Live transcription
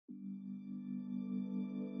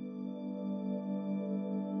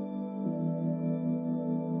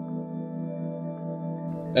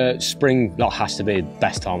Spring has to be the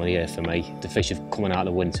best time of the year for me. The fish are coming out of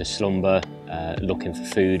the winter slumber, looking for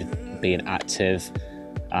food, being active,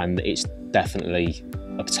 and it's definitely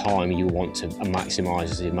a time you want to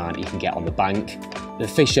maximise the amount you can get on the bank. The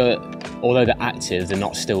fish are, although they're active, they're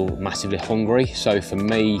not still massively hungry. So for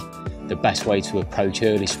me, the best way to approach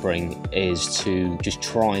early spring is to just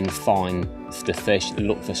try and find the fish,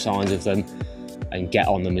 look for signs of them, and get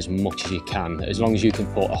on them as much as you can. As long as you can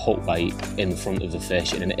put a hook bait in front of the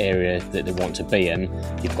fish in an area that they want to be in,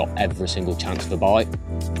 you've got every single chance of a bite.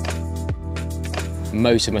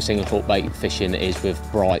 Most of my single hook bait fishing is with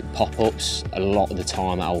bright pop-ups. A lot of the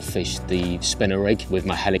time I'll fish the spinner rig with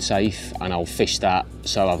my heli safe, and I'll fish that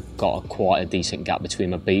so I've got quite a decent gap between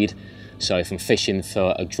my bead. So if I'm fishing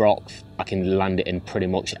for a drop, I can land it in pretty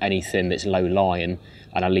much anything that's low lying,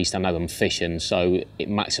 and at least I know I'm fishing. So it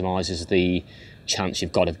maximises the chance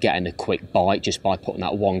you've got of getting a quick bite just by putting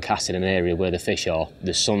that one cast in an area where the fish are.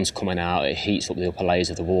 The sun's coming out, it heats up the upper layers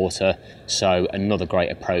of the water. So another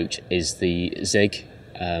great approach is the zig.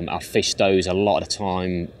 I fish those a lot of the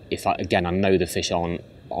time. If I know the fish aren't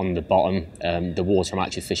on the bottom. The water I'm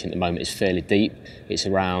actually fishing at the moment is fairly deep. It's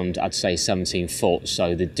around, I'd say, 17 foot,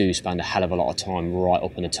 so they do spend a hell of a lot of time right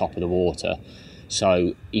up in the top of the water.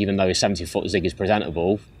 So even though a 70-foot zig is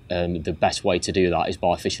presentable, the best way to do that is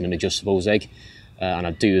by fishing an adjustable zig. And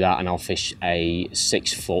I do that, and I'll fish a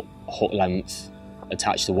 6-foot hook length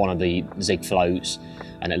attached to one of the zig floats,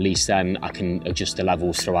 and at least then I can adjust the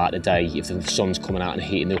levels throughout the day. If the sun's coming out and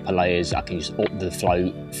heating the upper layers, I can just up the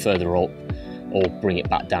float further up or bring it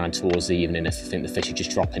back down towards the evening if I think the fish are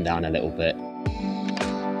just dropping down a little bit.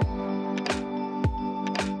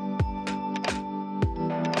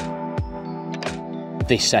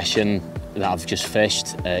 This session that I've just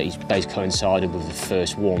fished is basically coincided with the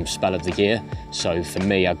first warm spell of the year. So for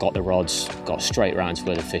me, I got the rods, got straight round to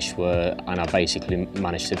where the fish were, and I basically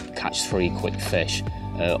managed to catch 3 quick fish,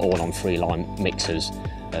 all on 3-line mixers.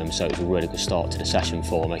 So it was a really good start to the session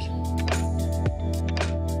for me.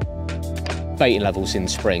 Baiting levels in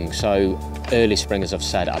spring. So early spring, as I've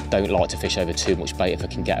said, I don't like to fish over too much bait if I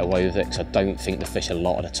can get away with it, because I don't think the fish a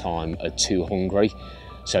lot of the time are too hungry.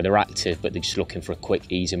 So they're active, but they're just looking for a quick,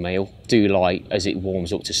 easy meal. Do like, as it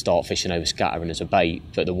warms up, to start fishing over scattering as a bait,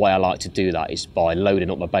 but the way I like to do that is by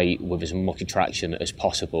loading up my bait with as much attraction as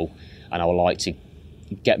possible. And I would like to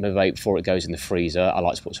get my bait before it goes in the freezer. I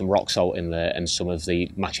like to put some rock salt in there and some of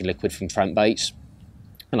the matching liquid from Trent Baits,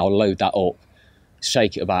 and I'll load that up,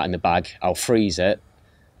 shake it about in the bag, I'll freeze it,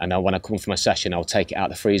 and then when I come for my session, I'll take it out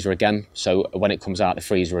the freezer again. So when it comes out the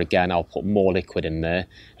freezer again, I'll put more liquid in there,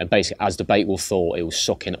 and basically as the bait will thaw, it will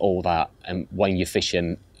suck in all that, and when you're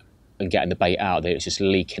fishing and getting the bait out there, it's just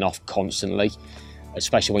leaking off constantly.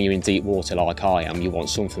 Especially when you're in deep water like I am, you want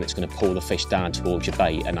something that's going to pull the fish down towards your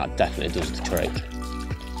bait, and that definitely does the trick.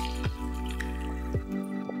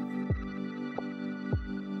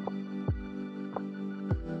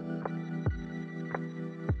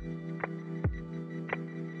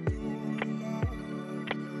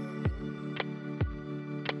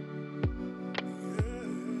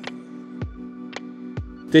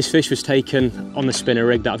 This fish was taken on the spinner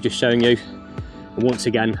rig that I've just shown you. And once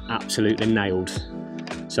again, absolutely nailed.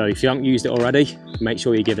 So if you haven't used it already, make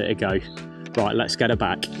sure you give it a go. Right, let's get her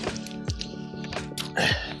back.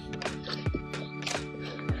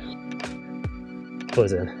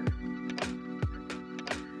 Buzzing.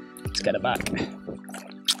 Let's get her back.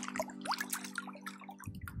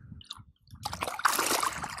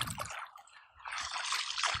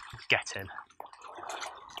 Get in.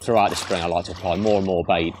 Throughout the spring, I like to apply more and more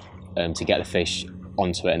bait to get the fish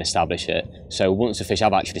onto it and establish it. So once the fish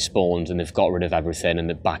have actually spawned and they've got rid of everything and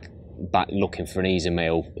they're back looking for an easy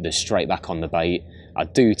meal, they're straight back on the bait. I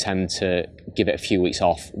do tend to give it a few weeks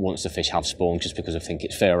off once the fish have spawned, just because I think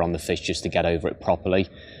it's fair on the fish just to get over it properly.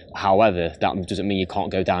 However, that doesn't mean you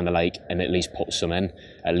can't go down the lake and at least put some in.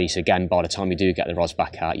 At least, again, by the time you do get the rods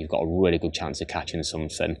back out, you've got a really good chance of catching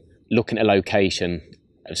something. Looking at location,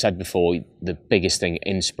 I've said before, the biggest thing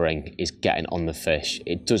in spring is getting on the fish.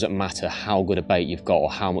 It doesn't matter how good a bait you've got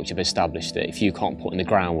or how much you've established it. If you can't put in the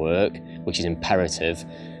groundwork, which is imperative,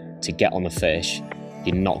 to get on the fish,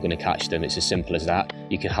 you're not going to catch them. It's as simple as that.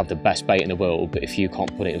 You can have the best bait in the world, but if you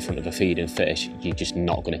can't put it in front of a feeding fish, you're just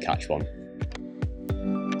not going to catch one.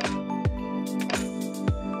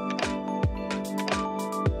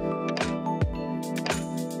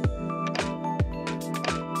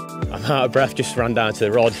 I'm out of breath, just ran down to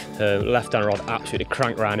the rod. Left-hand rod absolutely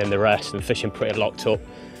cranked round in the rest and fishing pretty locked up.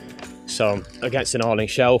 So I'm against an island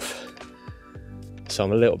shelf, so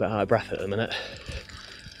I'm a little bit out of breath at the minute.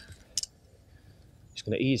 Just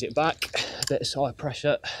going to ease it back, a bit of side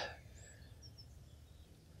pressure.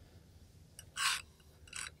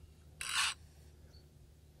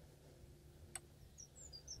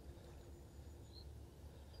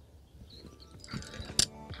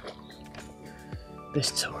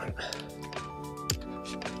 this time.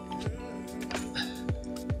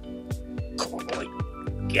 Come on, boy.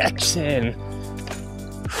 Get in.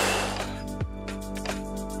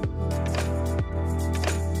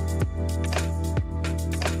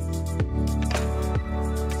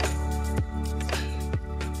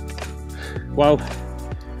 Well,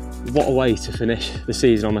 what a way to finish the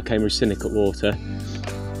season on the Cambridge Syndicate water.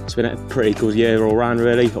 It's been a pretty good year all round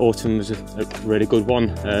really. Autumn was a really good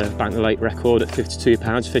one. Banked the lake record at 52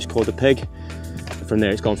 pounds, fish called the pig. From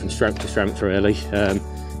there it's gone from strength to strength really. A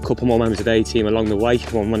couple more members of the A team along the way,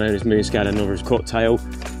 one known as Moonscale and another as Cuttail.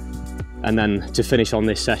 And then to finish on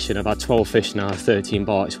this session I've had 12 fish now, 13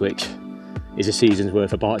 bites, which is a season's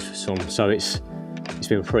worth of bites for some. So it's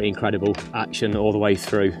been a pretty incredible action all the way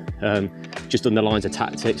through. Just underlines the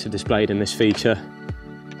tactics are displayed in this feature.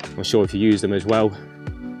 I'm sure if you use them as well,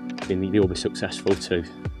 then you'll be successful too.